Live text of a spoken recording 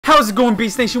How's it going,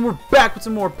 Beast Nation? We're back with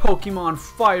some more Pokemon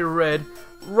FireRed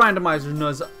Randomizer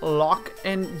Nuzlocke.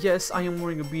 And yes, I am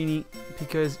wearing a beanie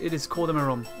because it is cold in my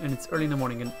room and it's early in the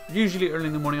morning. And usually early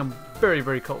in the morning I'm very,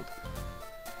 very cold.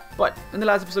 But in the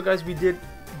last episode, guys, we did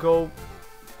go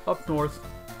up north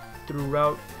through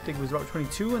route, I think it was route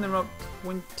 22 and then route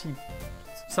 20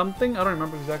 something. I don't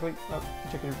remember exactly.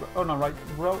 Check it. Oh no, right.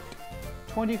 Route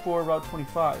 24, route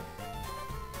 25.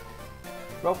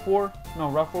 Route 4? No,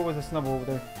 Route 4 was a snubble over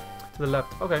there. To the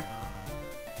left. Okay.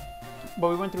 But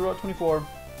we went through Route 24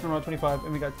 and Route 25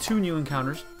 and we got two new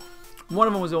encounters.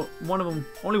 Only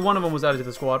one of them was added to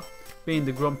the squad, being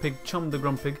the Grumpig, Chum the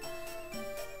Grumpig.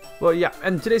 Well, yeah,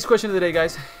 and today's question of the day,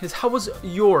 guys, is how was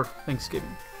your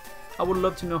Thanksgiving? I would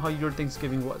love to know how your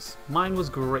Thanksgiving was. Mine was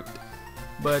great.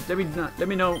 But let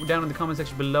me know down in the comment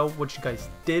section below what you guys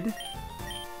did.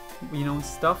 You know,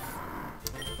 stuff.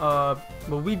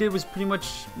 What we did was pretty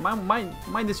much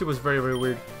mine this year was very, very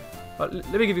weird.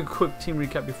 Let me give you a quick team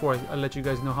recap before I let you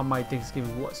guys know how my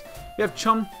Thanksgiving was. We have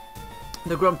Chum,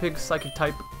 the Grumpig, Psychic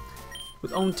type,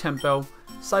 with own Tempo,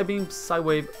 Psybeam,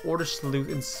 Psywave, Order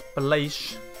Sleuth, and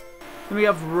Splash. Then we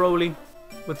have Roly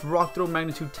with Rock Throw,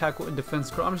 Magnitude, Tackle, and Defense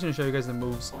Curl. I'm just gonna show you guys the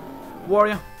moves.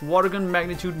 Waria, Water Gun,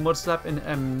 Magnitude, Mud Slap, and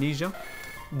Amnesia.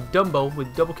 Dumbo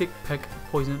with Double Kick, Peck,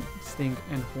 Poison, Sting,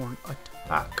 and Horn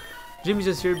Attack. Jimmy's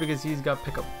just here because he's got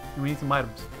pickup and we need some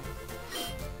items.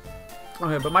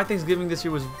 Okay, but my Thanksgiving this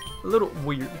year was a little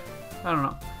weird. I don't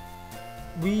know.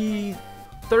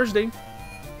 Thursday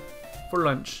for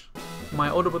lunch, my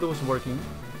older brother was working,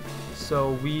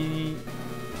 so are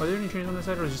there any trains on this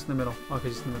side or just in the middle? Okay,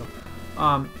 just in the middle.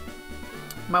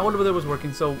 My older brother was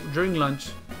working, so during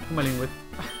lunch, who am I living with?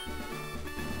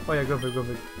 Oh yeah, go big.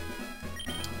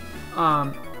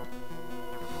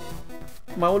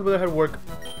 My older brother had work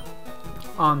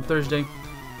on Thursday,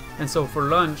 and so for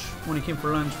lunch, when he came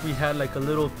for lunch, we had like a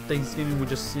little Thanksgiving with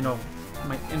just, you know,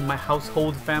 in my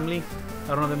household family. I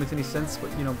don't know if that makes any sense,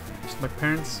 but you know, just my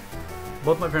parents,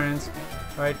 both my parents,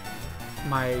 right,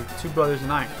 my two brothers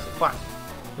and I, so 5.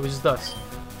 It was just us.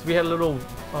 So we had a little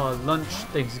lunch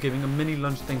Thanksgiving, a mini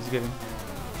lunch Thanksgiving,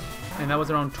 and that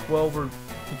was around 12 or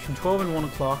between 12 and 1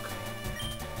 o'clock.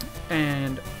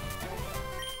 And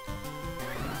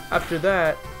after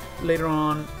that, later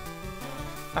on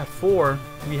at 4,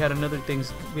 we had another thing.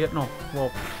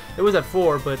 It was at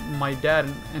 4, but my dad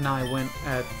and I went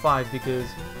at 5 because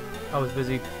I was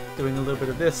busy doing a little bit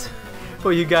of this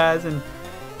for you guys. And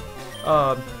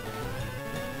oh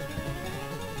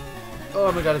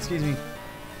my god, excuse me.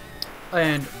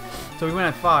 And so we went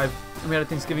at 5 and we had a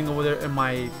Thanksgiving over there at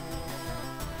my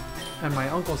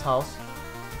uncle's house,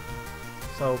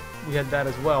 so we had that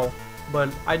as well. But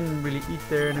I didn't really eat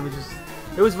there, and it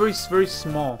was very, very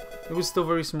small. It was still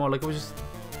very small. Like it was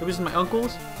just my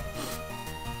uncles,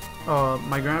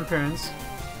 my grandparents,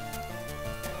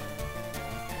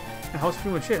 and that was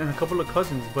pretty much it, and a couple of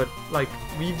cousins. But like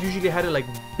we've usually had it like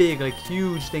big, like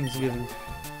huge Thanksgiving.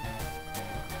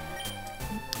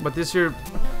 But this year,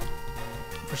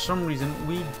 for some reason,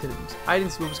 I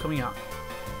didn't see what was coming out.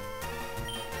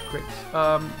 Great.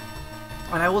 And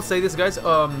I will say this, guys.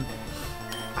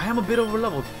 I am a bit over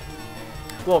leveled.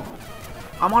 Well,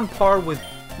 I'm on par with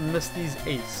Misty's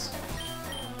Ace,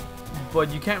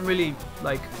 but you can't really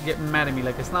like get mad at me.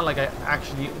 Like, it's not like I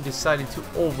actually decided to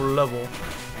over level.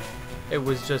 It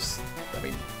was just, I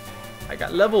mean, I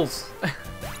got levels.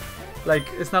 Like,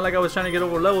 it's not like I was trying to get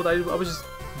over leveled. I was just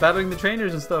battling the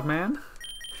trainers and stuff, man.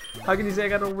 How can you say I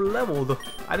got over leveled?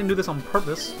 I didn't do this on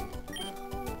purpose.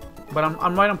 But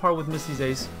I'm right on par with Misty's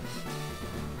Ace.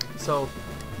 So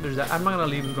there's that. I'm not gonna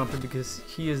leave with Grumpy because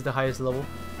he is the highest level,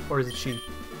 or is it she?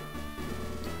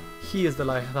 He is the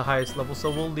highest level,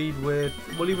 so we'll leave with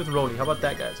Roly. How about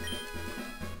that, guys?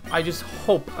 I just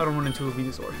hope I don't run into a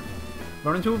Venusaur. If I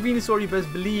run into a Venusaur, you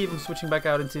best believe I'm switching back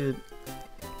out into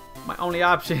my only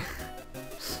option.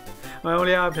 My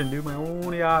only option, dude. My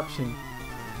only option.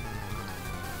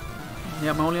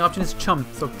 Yeah, my only option is Chum,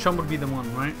 so Chum would be the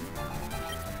one, right?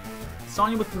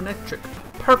 Sonya with Electric.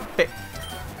 Perfect.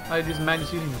 I do some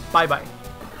Magnitude. Bye bye.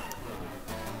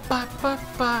 Bye bye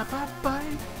bye bye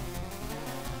bye.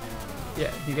 Yeah,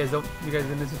 you guys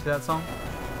didn't listen to that song?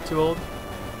 Too old?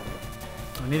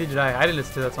 Oh, neither did I. I didn't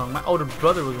listen to that song. My older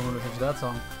brother was the one who listened to that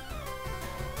song.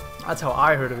 That's how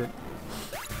I heard of it.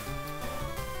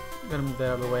 I'm gonna move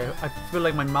that out of the way. I feel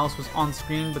like my mouse was on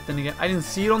screen, but then again, I didn't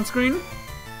see it on screen.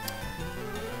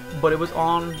 But it was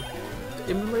on the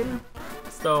emulator.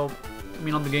 So, I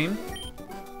mean on the game.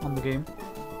 On the game.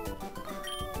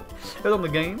 It was on the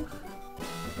game.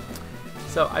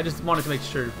 So I just wanted to make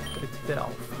sure. Gotta take that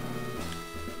off.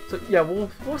 So yeah, we'll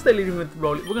stay leading with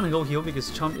Rolly. We're gonna go heal because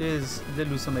Chum did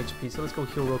lose some HP. So let's go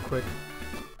heal real quick.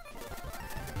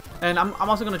 And I'm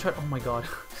also gonna try. Oh my god,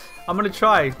 I'm gonna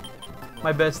try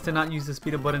my best to not use the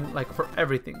speed up button like for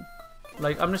everything.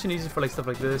 Like I'm just gonna use it for like stuff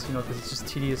like this, you know, because it's just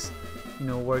tedious, you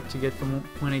know, work to get from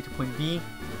point A to point B,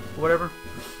 or whatever.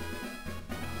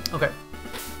 Okay,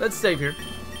 let's save here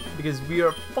because we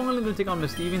are finally gonna take on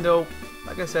Misty. Even though,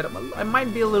 like I said, I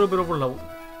might be a little bit overloaded.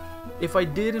 If I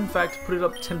did in fact put it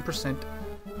up 10%,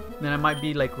 then I might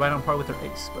be like right on par with her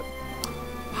ace. But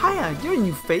hiya, you're a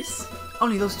new face.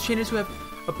 Only those trainers who have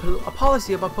a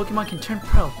policy about Pokemon can turn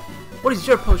pro. What is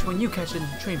your approach when you catch and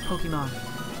train Pokemon?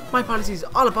 My policy is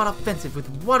all about offensive with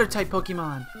water-type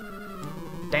Pokemon.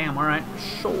 Damn, alright,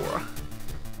 sure.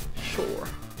 Sure.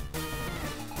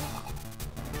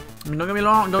 I mean, don't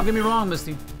get me wrong,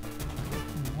 Misty.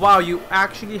 Wow, you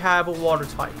actually have a water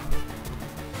type.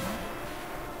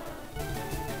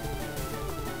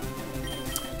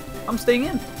 I'm staying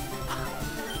in.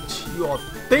 You all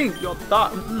think, you all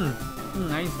thought.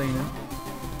 I ain't staying in.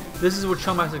 This is where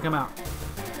Chum has to come out.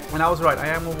 And I was right, I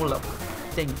am over level.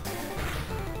 Dang it.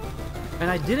 And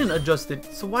I didn't adjust it.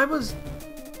 So why was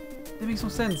that makes no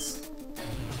sense.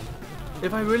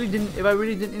 If I really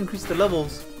didn't increase the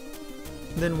levels,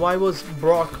 then why was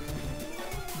Brock's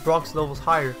levels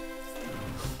higher?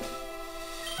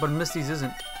 But Misty's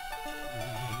isn't.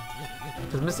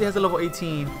 Because Misty has a level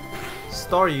 18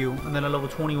 Staryu and then a level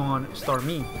 21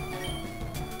 Starmie.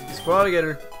 Square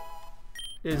Alligator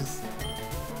is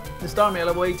the Starmie at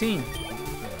level 18.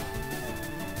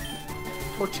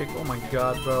 Torchic, oh my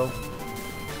god, bro.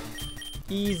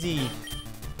 Easy.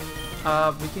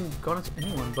 We can go into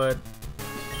anyone, but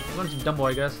I'm going to Dumbo,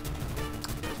 I guess.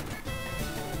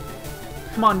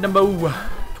 Come on, Dumbo.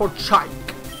 Torchic.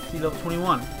 See, level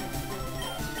 21.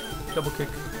 Double kick.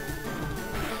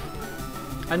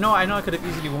 I know I could have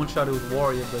easily one-shotted with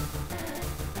Warrior, but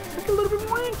it's like a little bit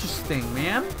more interesting,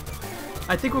 man.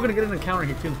 I think we're gonna get an encounter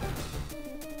here too.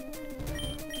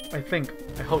 I think.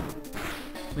 I hope.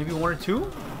 Maybe one or two?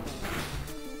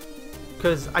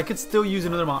 Because I could still use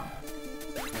another mod.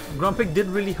 Grumpig did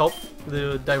really help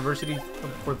the diversity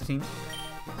for the team.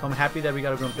 So I'm happy that we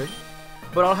got a Grumpig.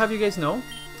 But I'll have you guys know,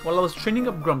 while I was training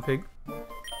up Grumpig,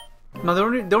 now the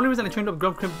only reason I trained up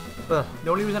Grumpig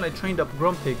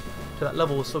to that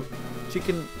level was so she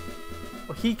can,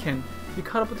 or he can, be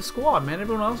caught up with the squad, man.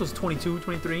 Everyone else was 22,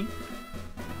 23.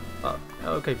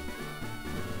 Okay.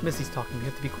 Misty's talking. You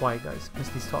have to be quiet, guys.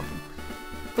 Misty's talking.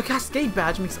 The Cascade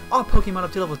Badge makes all Pokemon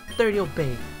up to level 30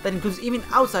 obey. That includes even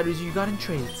outsiders you got in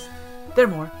trades.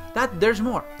 There's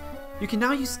more. You can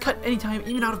now use Cut anytime,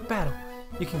 even out of battle.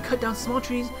 You can cut down small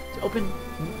trees to open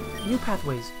new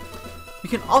pathways. You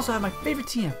can also have my favorite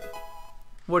TM.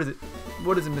 What is it?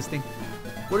 What is it, Misty?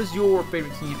 What is your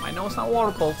favorite TM? I know it's not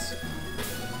Water Pulse.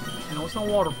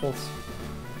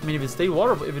 I mean, if it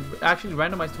actually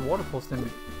randomized to Water Pulse, then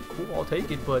cool, I'll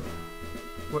take it. But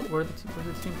where's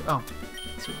the team? Oh,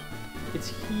 it's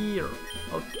here.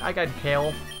 Okay, I got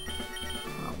Hell.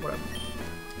 Oh, whatever.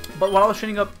 But while I was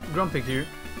training up Grumpig here,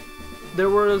 there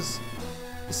was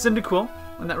Cyndaquil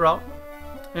on that route.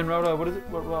 And route, what is it?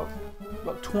 What route?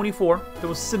 Route 24. There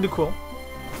was Cyndaquil.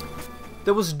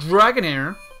 There was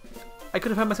Dragonair. I could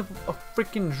have had myself a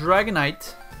freaking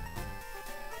Dragonite.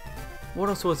 What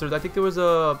else was there? I think there was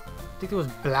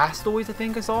Blastoise, I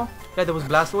think I saw. Yeah, there was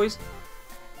Blastoise.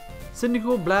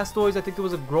 Cyndaquil, Blastoise, I think there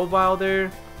was a Grovyle there.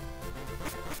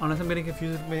 Unless I'm getting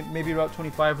confused, maybe Route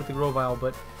 25 with the Grovyle,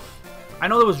 but I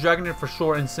know there was Dragonair for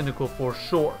sure and Cyndaquil for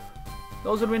sure.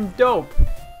 Those would have been dope.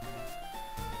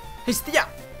 Hey, Stia!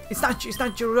 It's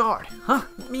not Gerard, huh?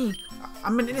 Me?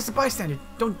 I'm an innocent bystander.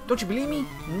 Don't you believe me?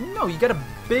 No, you got a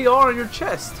big R on your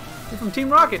chest. You're from Team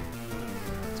Rocket.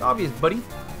 It's obvious, buddy.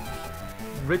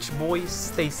 Rich boy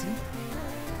Stacy.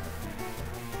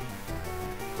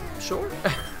 Sure.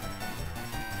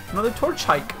 Another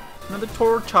Torchic.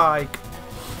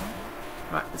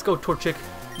 Alright, let's go, Torchic.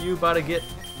 You about to get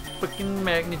freaking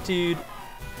magnitude.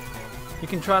 You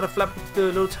can try to flap the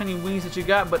little tiny wings that you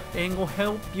got, but Angle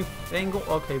help you. Angle?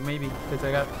 Okay, maybe, because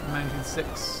I got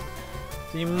 96.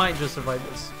 So you might just survive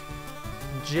this.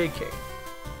 JK.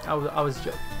 I was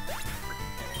joking.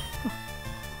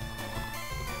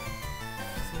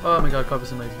 Oh my god,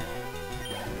 Coffee's amazing.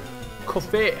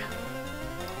 Coffee!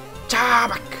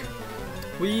 Chabak!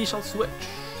 We shall switch.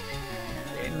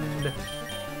 And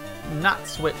not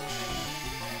switch.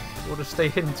 We'll just stay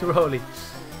hidden to Rolly.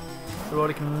 So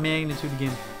Rolly can magnitude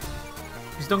again.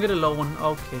 Just don't get a low one.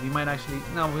 Okay, we might actually.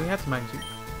 No, we have to magnitude.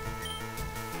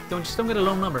 Just don't get a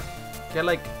low number. Get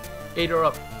like 8 or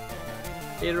up.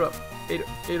 8 or up. 8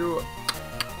 or up.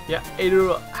 Yeah, 8 or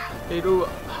up. 8 or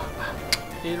up.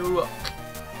 Eat her up.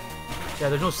 Yeah,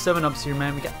 there's no 7-ups here,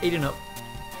 man. We got 8 and up.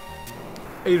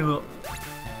 8 and up.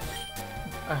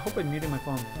 I hope I muted my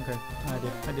phone. Okay,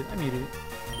 I muted it.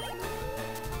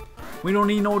 We don't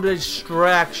need no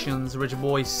distractions, rich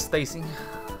boy Stacy.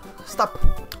 Stop.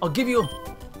 I'll give you.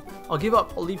 I'll give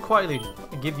up. I'll leave quietly.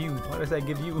 I give you. Why did I say I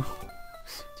give you?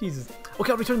 Jesus.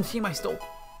 Okay, I'll return the team I stole.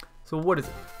 So what is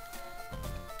it?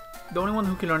 The only one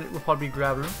who can learn it will probably be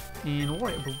Graveler and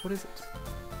Warrior. But what is it?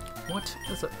 What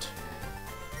is it?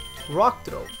 Rock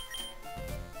throw.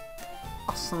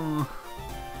 Awesome.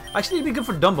 Actually, it'd be good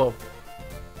for Dumbo.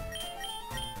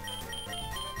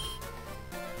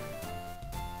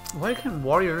 Why can't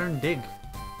Warrior learn Dig?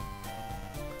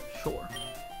 Sure.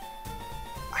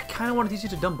 I kind of want to teach it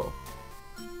to Dumbo.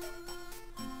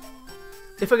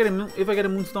 If I get a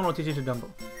Moonstone, I'll teach it to Dumbo.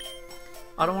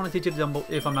 I don't want to teach it to Dumbo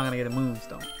if I'm not gonna get a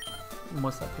Moonstone.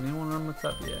 What's up? Can anyone remember what's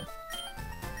up? Yeah.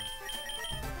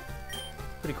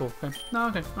 Pretty cool. Okay. No.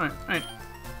 Okay. All right. All right.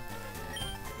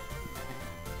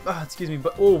 Ah, excuse me,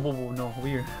 but oh, whoa, whoa, no,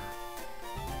 weird.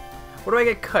 Where do I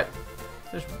get cut?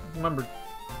 Just remembered.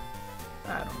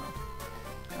 I don't know.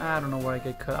 I don't know where I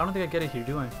get cut. I don't think I get it here,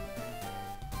 do I?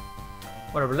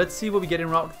 Whatever. Let's see what we get in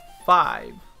Route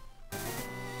 5. I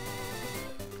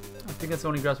think that's the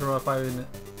only grass for Route 5, isn't it?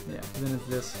 Yeah. Then it's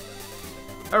this.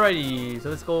 Alrighty. So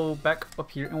let's go back up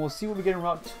here, and we'll see what we get in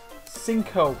Route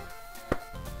 5.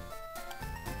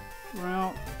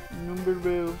 Route number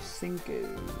 5. Okay.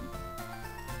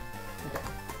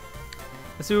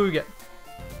 Let's see what we get.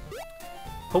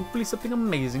 Hopefully something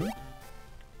amazing.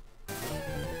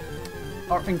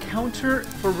 Our encounter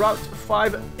for Route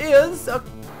 5 is a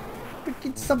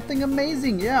freaking something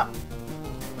amazing, yeah.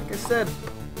 Like I said.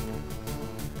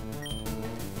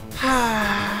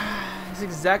 It's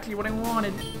exactly what I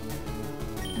wanted.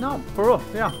 No, for real,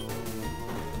 yeah.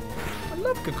 I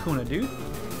love Kakuna, dude.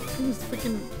 Kakuna's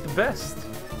freaking the best.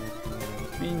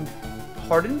 I mean,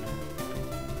 Harden,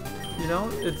 you know,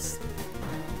 it's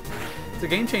a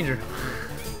game changer.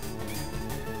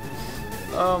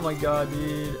 Oh my god,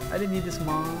 dude. I didn't need this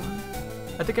mod.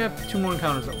 I think I have 2 more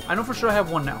encounters though. I know for sure I have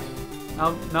 1 now.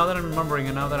 Now that I'm remembering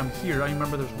and now that I'm here, I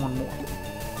remember there's 1 more.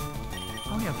 I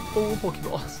only have 4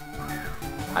 Pokeballs.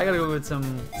 I gotta go get some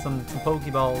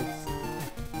Pokeballs.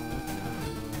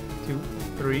 2,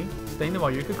 3. Stay in the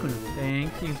water, Kakuna.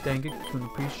 Thank you, Kakuna.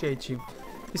 Appreciate you.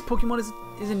 This Pokemon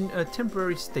is in a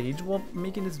temporary stage while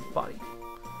making its body.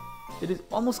 It is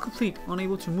almost complete,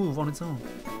 unable to move on its own.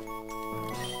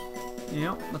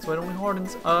 Yeah, that's why it only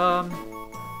hardens.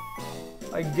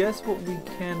 I guess what we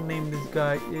can name this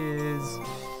guy is...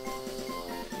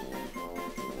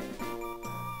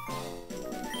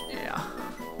 Yeah,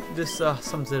 this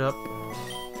sums it up.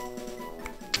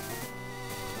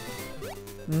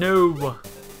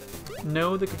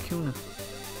 No, the Kakuna.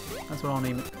 That's what I'll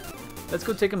name it. Let's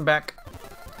go take him back,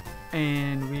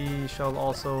 and we shall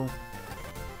also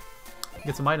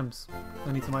get some items.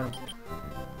 I need some items.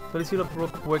 So let's heal up real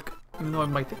quick. Even though I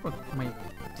might think my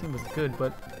team was good,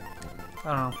 but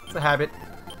I don't know. It's a habit.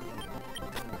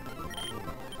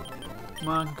 Come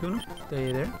on, Kakuna.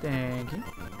 Stay there. Thank you.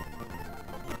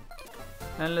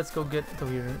 And let's go get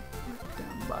over here.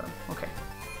 Down the bottom. Okay.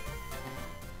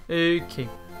 Okay.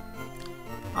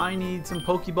 I need some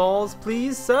Pokeballs,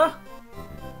 please, sir.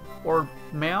 Or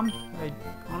ma'am. I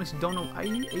honestly don't know. I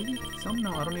need 80 some?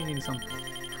 No, I don't need 80 some.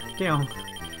 Damn.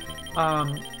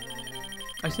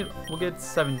 I said we'll get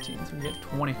 17, so we get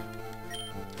 20.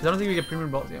 Because I don't think we get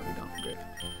premium balls. Yeah, we don't. Great.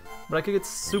 But I could get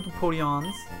super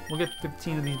Potions. We'll get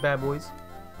 15 of these bad boys.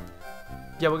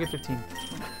 Yeah, we'll get 15.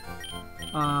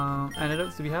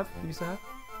 Antidotes, do we have? Do we still have?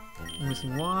 I'm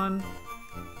missing 1.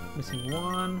 Missing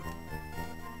 1.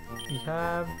 We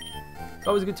have. It's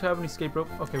always good to have an escape rope.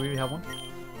 Okay, we already have 1.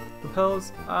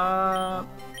 Repels.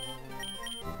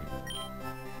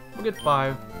 We'll get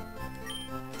 5.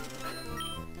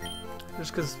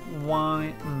 Just because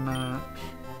why not?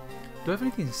 Do I have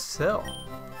anything to sell?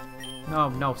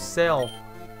 No, sell.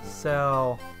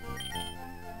 Sell.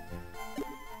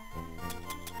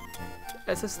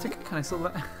 SS ticket, can I sell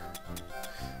that?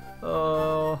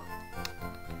 I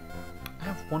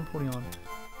have 1 Pokemon.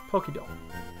 Pokédoll.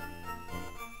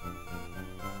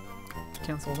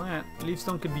 Cancel that.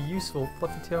 Leafstone could be useful.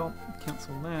 Fluffy tail,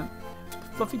 cancel that. The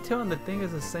fluffy tail and the thing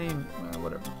is the same.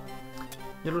 Whatever.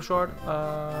 Yellow shard.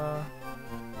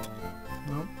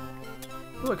 Nope.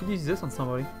 Oh, I could use this on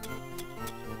somebody.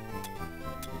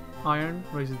 Iron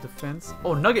raises defense.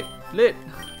 Oh, nugget! Lit!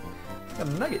 I got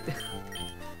a nugget!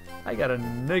 I got a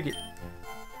nugget!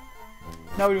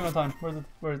 Now we're doing on time.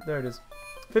 There it is.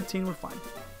 15, we're fine.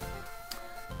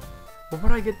 But where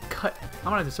do I get cut? I'm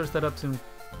gonna have to search that up soon.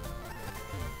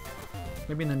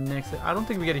 Maybe in the next... I don't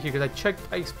think we get it here because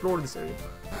I explored this area.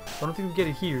 I don't think we get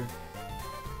it here.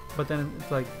 But then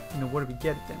it's like, you know, where do we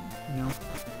get it then? You know?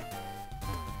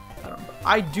 I don't know.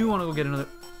 I do want to go get another...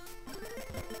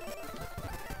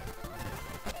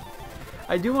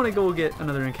 I do want to go get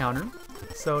another encounter.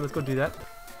 So let's go do that.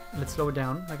 Let's slow it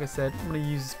down. Like I said, I'm going to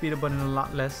use the speed up button a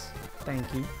lot less.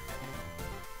 Thank you.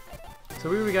 So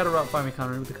we already got a Route 5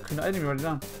 encounter with the cocoon. I didn't even write it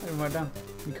down. I didn't write it down.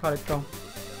 We caught it though.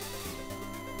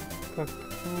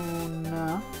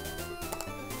 Cocoon.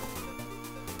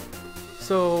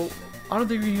 So I don't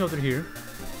think we can go through here.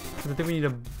 I think we need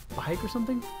a bike or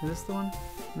something. Is this the one?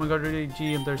 Oh my god, really?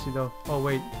 Gee, I'm thirsty though. Oh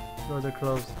wait, doors are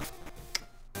closed.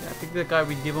 Yeah, I think that guy,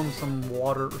 we give him some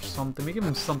water or something. We give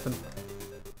him something.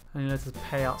 And he lets us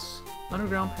pay us.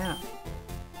 Underground path.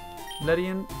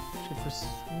 Ledian. Shit for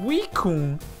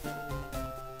Suicune.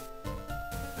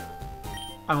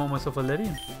 I want myself a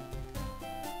Ledian.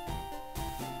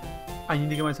 I need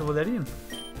to get myself a Ledian.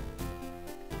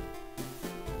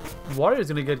 Warrior's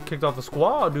gonna get kicked off the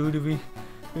squad, dude, if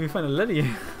we find a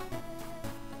Ledian.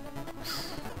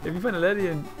 If you find a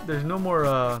Ledian, there's no more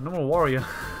Warrior.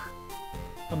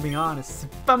 I'm being honest.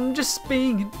 If I'm just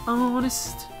being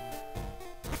honest.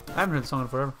 I haven't heard the song in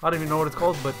forever. I don't even know what it's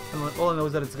called, but all I know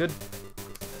is that it's good.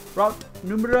 Route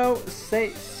numero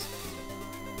 6.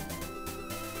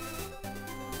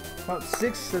 Route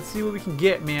 6. Let's see what we can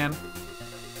get, man.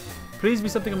 Please be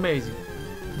something amazing.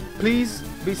 Please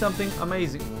be something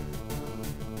amazing.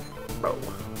 Bro.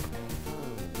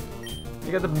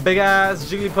 You got the big ass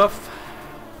Jigglypuff.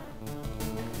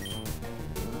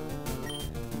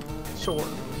 Sure.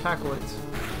 Tackle it.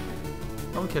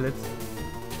 Don't kill it.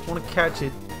 I want to catch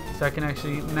it so I can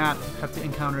actually not have to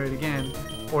encounter it again.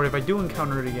 Or if I do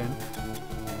encounter it again,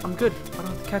 I'm good. I don't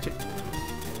have to catch it.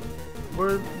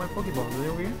 Where are my Pokeballs? Are they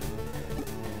over here?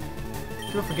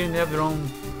 People are forgetting they have their own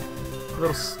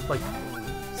little, like,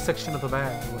 section of the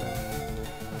bag or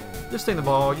whatever. Just stay in the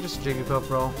ball. You're just a Jigglypuff,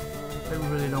 bro. I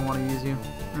really don't want to use you.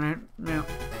 Alright? Yeah.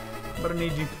 But I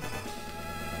need you.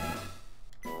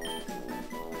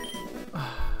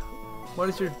 What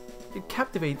is your... It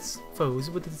captivates foes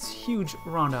with its huge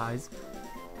round eyes,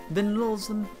 then lulls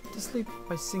them to sleep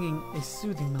by singing a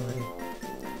soothing melody.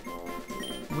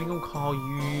 We gonna call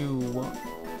you...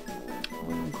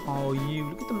 We gonna call you...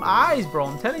 Look at them eyes, bro,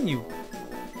 I'm telling you.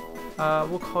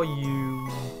 We'll call you...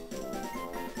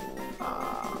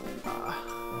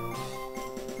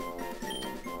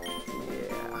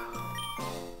 yeah.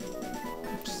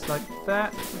 Just like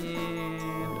that,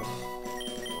 and...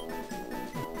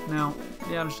 No.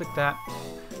 Yeah, just like that.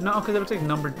 No, okay, that looks like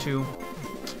number 2.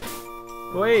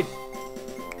 Wait!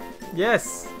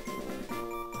 Yes!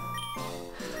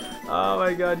 Oh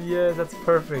my god, yes, that's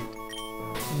perfect.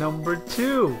 Number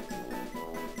 2!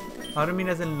 I don't mean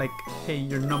as in like, hey,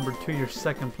 you're number 2, you're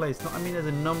second place. No, I mean as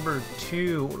in number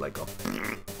 2, like a...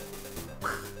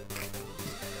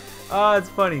 Oh, it's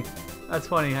funny. That's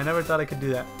funny. I never thought I could do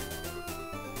that.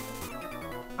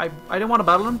 I didn't want to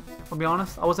battle him, I'll be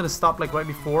honest. I was gonna stop like right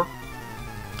before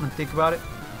and think about it.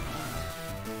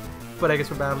 But I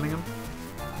guess we're battling him.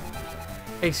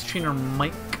 Ace Trainer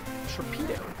Mike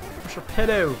Sharpedo.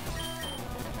 Sharpedo.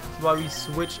 That's why we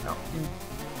switch out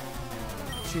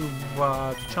into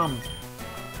Chum.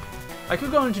 I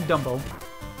could go into Dumbo.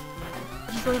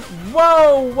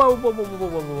 Whoa! Whoa! Whoa! Whoa! Whoa! Whoa!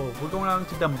 Whoa! Whoa! We're going out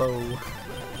into Dumbo.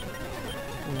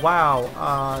 Wow.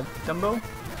 Dumbo.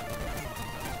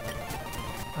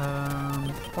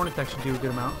 Hornet attack should do a good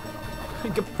amount. I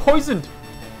get poisoned!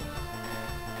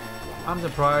 I'm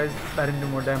surprised that didn't do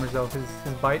more damage though,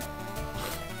 his bite.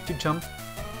 Too chum.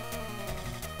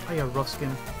 Oh yeah, rough skin.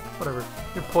 Whatever.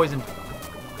 You're poisoned.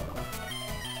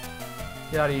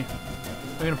 Get out of here.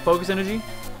 We're gonna focus energy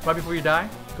right before you die.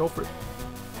 Go for it.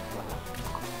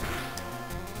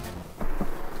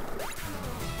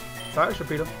 Sorry,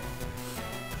 Sharpedo.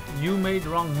 You made the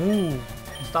wrong move.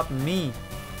 Stop me.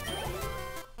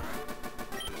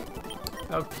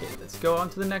 Okay, let's go on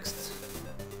to the next.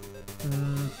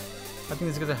 I think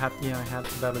this is because I have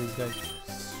to battle these guys.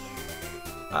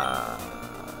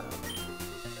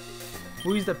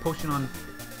 We'll use that potion on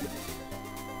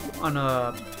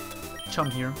Chum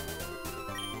here.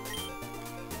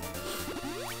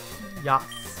 Yes.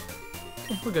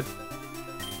 Okay, we're good.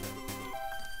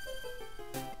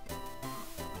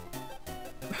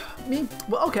 Me?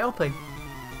 Well, okay, I'll play.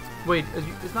 Wait,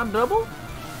 it's not a double?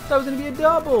 That was gonna be a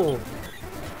double.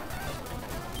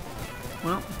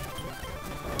 Well,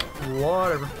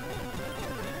 whatever.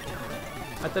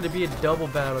 I thought it'd be a double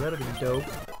battle. That'd be dope.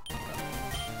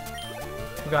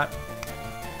 We got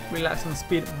relax on the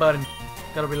speed button.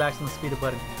 Gotta relax on the speed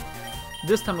button.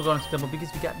 This time we're going to double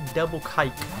because we got double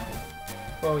kite.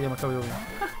 Oh yeah, my coffee over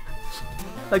here.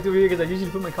 Like over here because I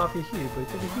usually put my coffee here, but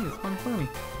it's over here. It's fun for me.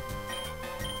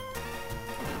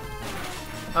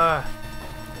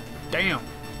 Damn.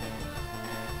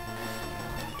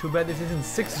 Too bad this isn't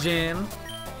 6th gen.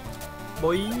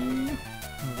 Boy.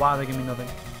 Wow, they gave me nothing.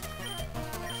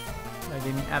 That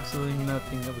gave me absolutely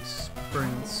nothing of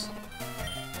experience.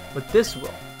 But this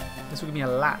will. This will give me a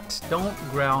lot. Don't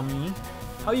growl me.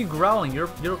 How are you growling? You're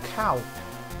a cow.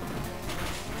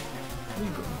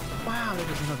 Wow, that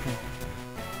is nothing.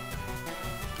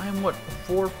 I am what?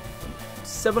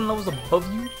 7 levels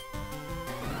above you?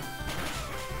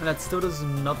 And that still does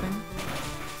nothing?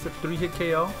 It's a 3-hit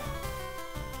KO?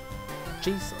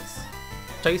 Jesus.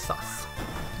 Jesus.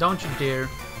 Don't you dare.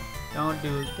 Don't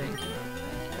do it. Thank you.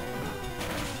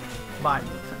 Bye.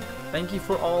 Thank you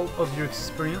for all of your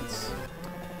experience.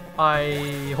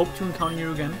 I hope to encounter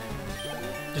you again.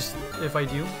 Just if I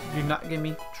do not give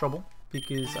me trouble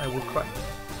because I will cry.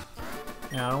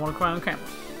 Yeah, I don't want to cry on camera.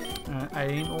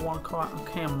 I don't want to cry on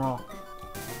camera.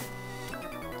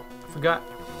 Forgot.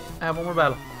 I have one more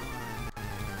battle.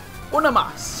 Una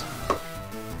más.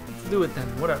 Let's do it then.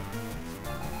 Whatever.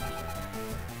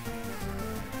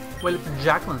 Well, it's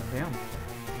Jacqueline. Damn.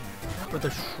 With the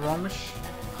Shromish.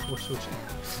 We're switching.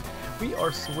 We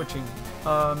are switching.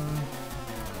 I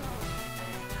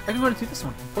can go into this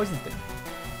one. Poison thing.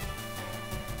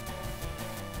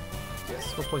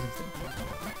 Yes, go poison thing.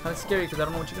 Kind of scary because I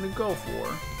don't know what you're gonna go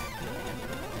for.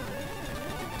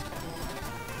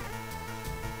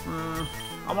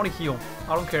 I want to heal.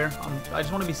 I don't care. I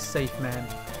just want to be safe, man.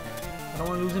 I don't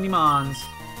want to lose any mons.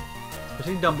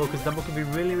 Especially Dumbo, because Dumbo can be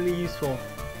really, really useful.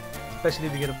 Especially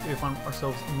if we find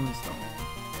ourselves a Moonstone.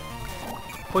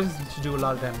 Poison should do a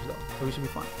lot of damage though, so we should be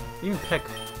fine. Even Peck.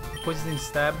 Poison thing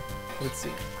stab. Let's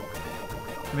see.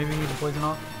 Maybe we need the poison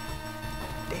off.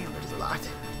 Damn, that is a lot.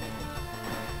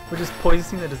 We're just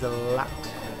poisoning, that is a lot.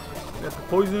 We got the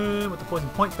poison with the poison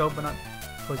point though, but not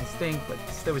poison sting, but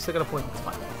still, we still got a poison, it's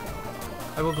fine.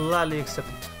 I will gladly accept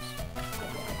it.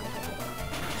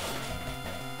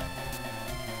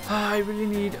 I really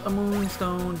need a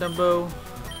Moonstone, Dumbo.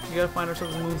 We gotta find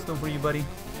ourselves a Moonstone for you, buddy.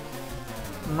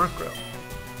 Murkrow.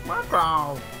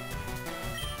 Murkrow!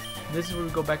 This is where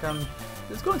we go back on.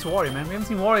 Let's go into Wario, man. We haven't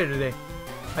seen Wario today.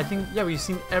 I think, yeah, we've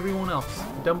seen everyone else.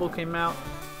 Dumbo came out.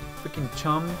 Freaking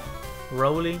Chum.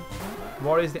 Rolly.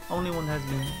 Wario is the only one that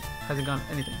hasn't gone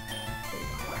anything. There you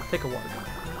go. Take a water.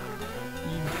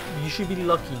 You should be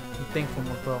lucky and thankful,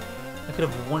 bro. I could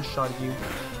have one-shotted you.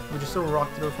 We just a rock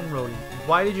throw from Rolly.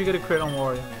 Why did you get a crit on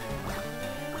Wario?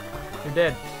 You're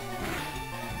dead.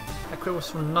 That crit was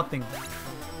for nothing.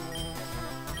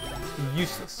 You're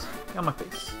useless. Get out of my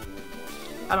face.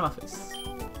 Out of my face.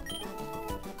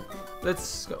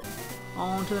 Let's go.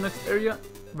 On to the next area.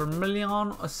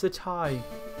 Vermilion City. I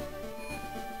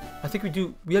think we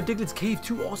do. We have Diglett's Cave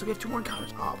too. Also, we have 2 more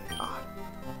encounters. Oh my god.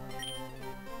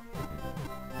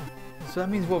 So that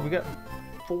means what? We got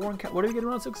 4 encounters. What did we get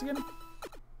around 6 again?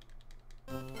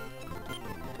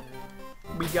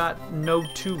 We got no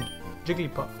 2.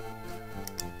 Jigglypuff.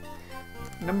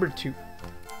 Number 2.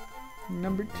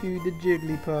 Number 2, the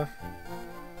Jigglypuff.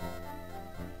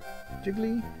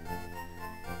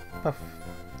 Jigglypuff.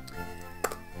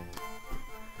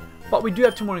 But we do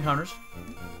have 2 more encounters.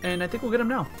 And I think we'll get them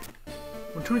now.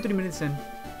 We're 23 minutes in.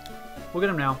 We'll get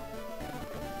them now.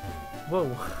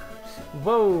 Whoa.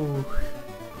 Whoa.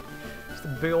 Just a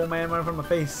big old man right in front of my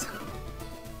face.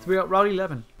 So we got Route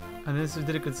 11. And this is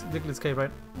Diglett's Cave,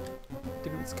 right?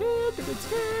 Diglett's Cave, Diglett's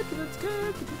Cave, Diglett's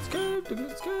Cave, Diglett's Cave,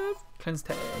 Diglett's Cave. Cleanse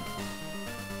tag.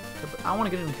 But I want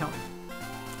to get an encounter.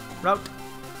 Route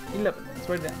 11. Let's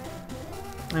write it down.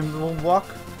 And we'll walk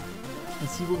and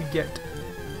see what we get.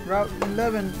 Route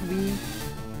 11, we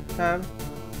have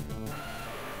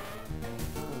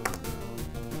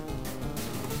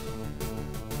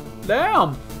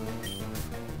damn!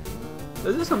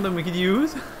 This is something we could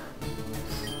use.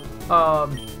 I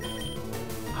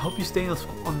hope you stay in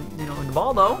the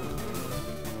ball though.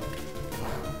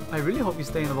 I really hope you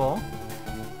stay in the ball.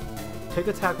 Take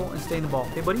a tackle and stay in the ball.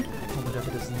 Hey buddy? Oh my god,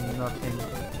 that is nothing.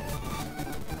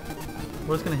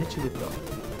 What's gonna hit you with though?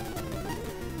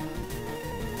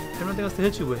 I have nothing else to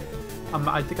hit you with.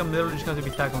 I think I'm literally just going to be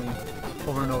tackling you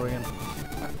over and over again.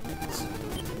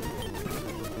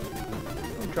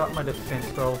 Don't drop my defense,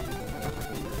 bro.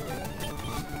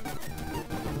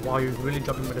 Wow, you're really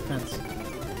dropping my defense.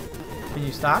 Can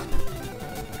you stop?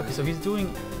 Okay, so he's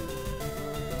doing...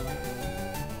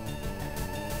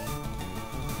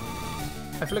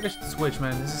 I feel like I should switch,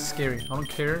 man. This is scary. I don't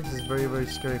care. This is very, very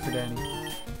scary for Danny.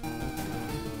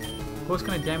 What else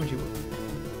can I damage you with?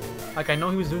 Like, I know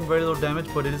he was doing very little damage,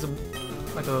 but it is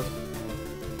like a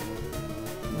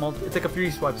it's like a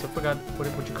fury swipe, so I forgot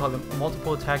what you call them. A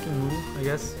multiple attacking move, I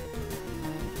guess.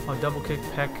 A double kick,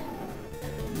 peck,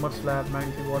 mud slap,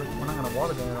 magnitude water. We're not gonna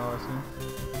water gun, honestly.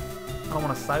 I don't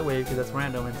want to side wave because that's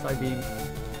random, and side beam,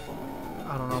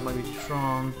 I don't know, might be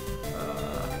strong.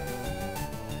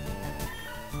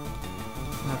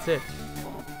 And that's it.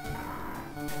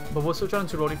 But we'll switch on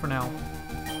to Rody for now.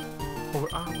 We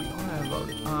don't have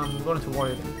Rody. We're going into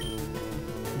Warrior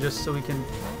then. Just so we can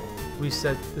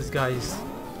reset this guy's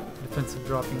defensive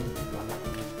dropping.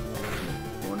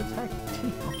 Horn attack?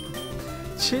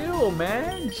 Chill,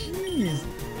 man. Jeez.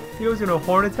 He was gonna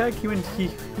horn attack. He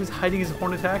was hiding his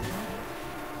horn attack.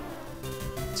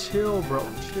 Chill, bro.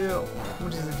 Chill. How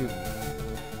much does it do?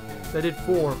 That did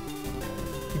 4.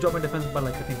 He dropped my defense by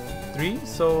like I think 3.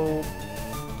 So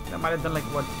that might have done like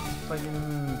what, like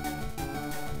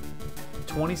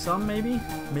 20 some maybe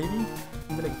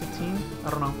like 15. I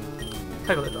don't know.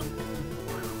 Tackle it though.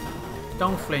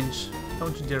 Don't flinch.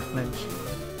 Don't you dare flinch.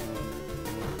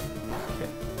 Okay.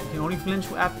 You can only flinch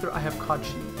after I have caught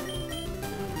you.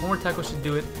 One more tackle should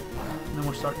do it. And then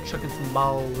we'll start chucking some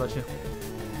balls at you.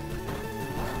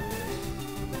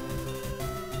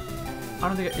 I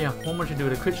don't think yeah, one more should do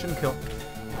it. A crit shouldn't kill.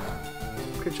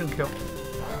 Crit shouldn't kill.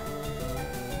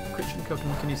 Crit shouldn't kill.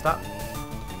 Can you stop?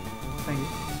 Thank you.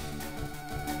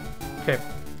 Okay.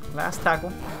 Last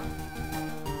tackle.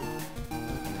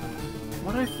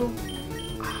 What did I feel?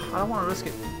 I don't want to risk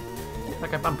it.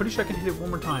 Like I'm pretty sure I can hit it one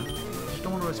more time. Just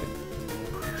don't want to risk it.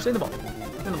 Stay in the ball.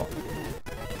 Stay in the ball.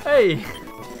 Hey!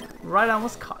 Right arm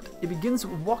was caught. It begins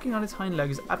walking on its hind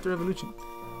legs after evolution.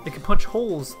 It can punch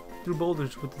holes through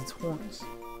boulders with its horns.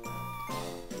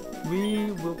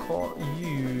 We will call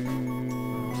you.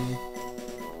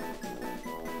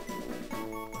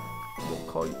 We'll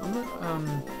call you. I'm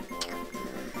gonna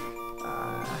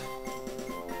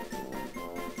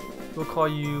we'll call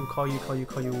you.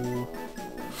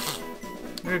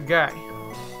 You're a guy.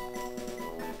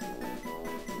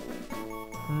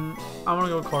 I'm gonna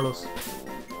go with Carlos.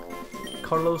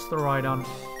 Carlos the Rhydon.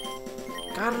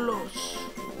 Carlos!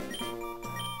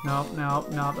 No,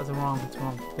 that's wrong. It's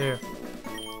wrong. There.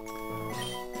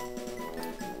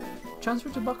 Transfer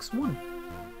to box 1.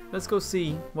 Let's go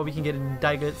see what we can get in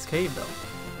Digltt's cave, though.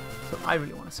 So I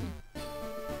really want to see.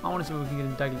 I want to see what we can get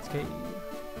in Digltt's cave.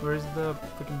 Where's the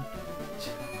freaking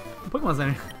Pokemon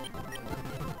Center?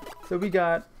 So we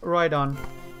got Rhydon.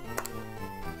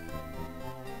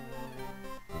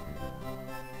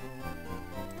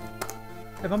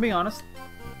 If I'm being honest,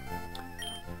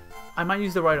 I might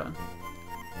use the Rhydon.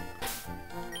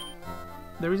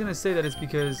 The reason I say that is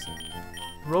because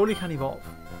Roly can't evolve.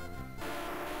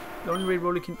 The only way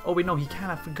Roly can... Oh wait, no, he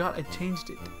can. I forgot. I changed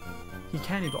it. He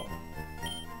can evolve.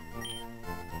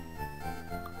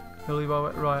 He'll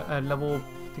evolve at level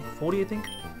I think 40, I think.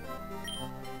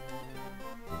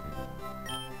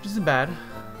 Which isn't bad.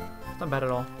 It's not bad at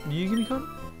all. Do you give me cut?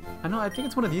 I know. I think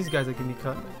it's one of these guys that give me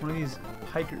cut. One of these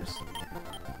hikers.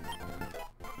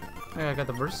 Hey, I got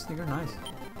the verse sneaker. Nice.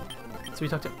 So we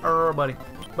talked to our buddy.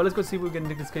 But let's go see what we can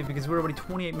dig this cave because we're already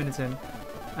 28 minutes in,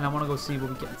 and I want to go see what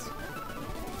we get.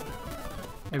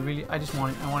 I just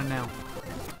want it. I want it now.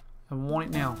 I want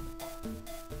it now.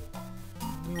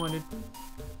 You want it?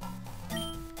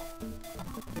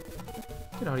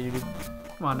 Get out of here, dude.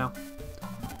 Come on now.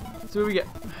 So what we get?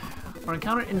 Our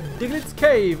encounter in Digltt's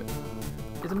cave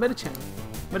is a Medicham.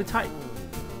 Meditype.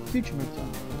 Future Medicham.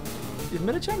 Is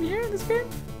Medicham here in this game?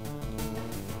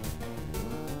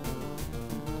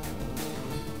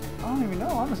 I don't even know,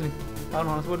 honestly. I don't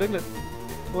know. Let's go Digltt.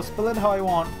 We'll spell it how I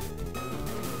want.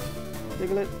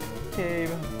 Digltt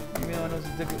cave. Even though I know it's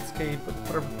Digltt's cave, but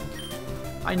whatever.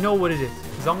 I know what it is.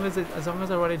 As long as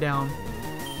I write it down,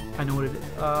 I know what it is.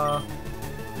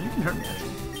 You can hurt me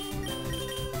actually.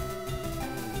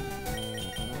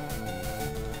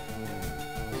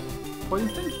 Poison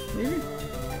thing? Maybe?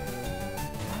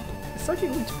 Is Psychic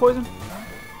weak to poison?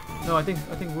 No, I think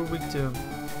we're weak to.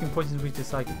 I think poison's weak to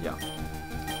Psychic. Yeah.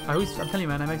 I'm telling you,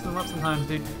 man, I mix them up sometimes,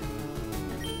 dude.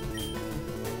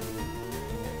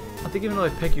 I think even though I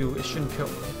peck you, it shouldn't kill.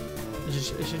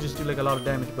 It should just do like a lot of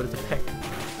damage, but it's a peck.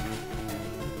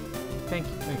 Thank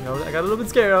you. I got a little bit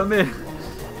scared on there.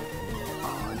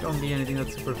 Oh, don't be anything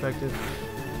that's super effective.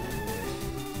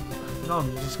 No,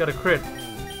 you just got a crit.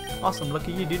 Awesome,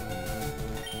 lucky you, dude.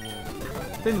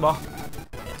 Stay in the ball.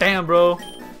 Damn, bro.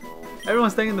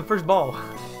 Everyone's staying in the first ball.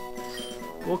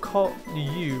 We'll call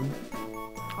you.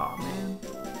 Aw, man.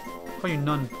 Call you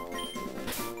Nun.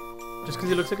 Just because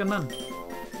he looks like a nun.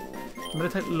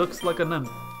 Meditype looks like a nun.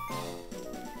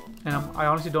 And I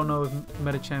honestly don't know if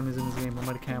Medicham is in this game, or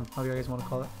Medicam, however you guys want to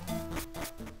call it.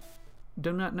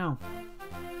 Do not know.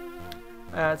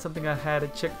 something I had to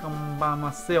check on by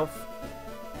myself.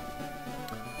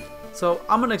 So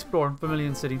I'm gonna explore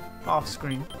Vermilion City off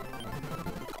screen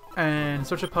and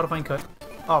search a pot of fine cut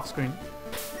off screen,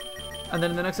 and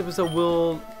then in the next episode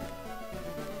we'll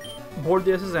board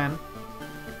the SSN.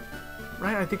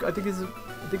 Right? I think this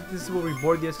is where we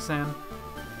board the SSN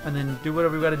and then do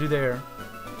whatever we gotta do there.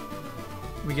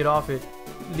 We get off it,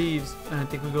 leaves, and I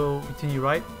think we go continue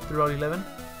right through Route 11.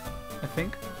 I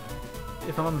think,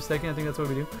 if I'm not mistaken, I think that's what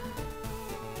we do.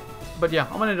 But yeah,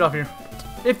 I'm gonna end it off here.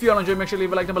 If you all enjoyed, make sure to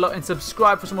leave a like down below and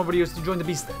subscribe for some more videos to join the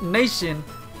Beast Nation.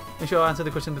 Make sure I answer the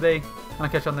question today, and I'll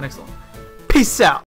catch you on the next one. Peace out!